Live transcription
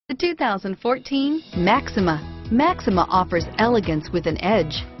The 2014 Maxima. Maxima offers elegance with an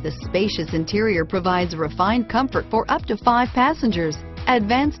edge. The spacious interior provides refined comfort for up to 5 passengers.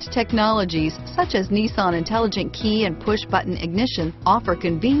 Advanced technologies such as Nissan Intelligent Key and push-button ignition offer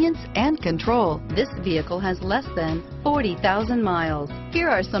convenience and control. This vehicle has less than 40,000 miles. Here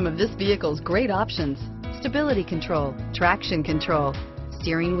are some of this vehicle's great options: stability control, traction control,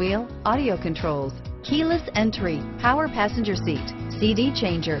 steering wheel audio controls, keyless entry, power passenger seat, CD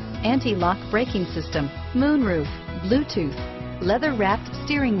changer, anti-lock braking system, moonroof, Bluetooth, leather-wrapped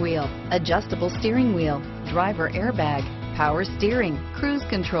steering wheel, adjustable steering wheel, driver airbag, power steering, cruise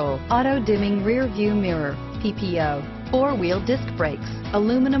control, auto-dimming rear view mirror, PPO, 4-wheel disc brakes,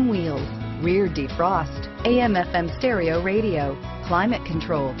 aluminum wheels, rear defrost, AM/FM stereo radio, climate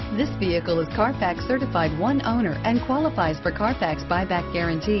control. This vehicle is Carfax certified one owner and qualifies for Carfax buyback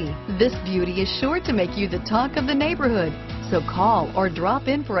guarantee. This beauty is sure to make you the talk of the neighborhood. So call or drop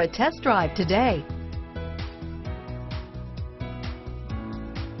in for a test drive today.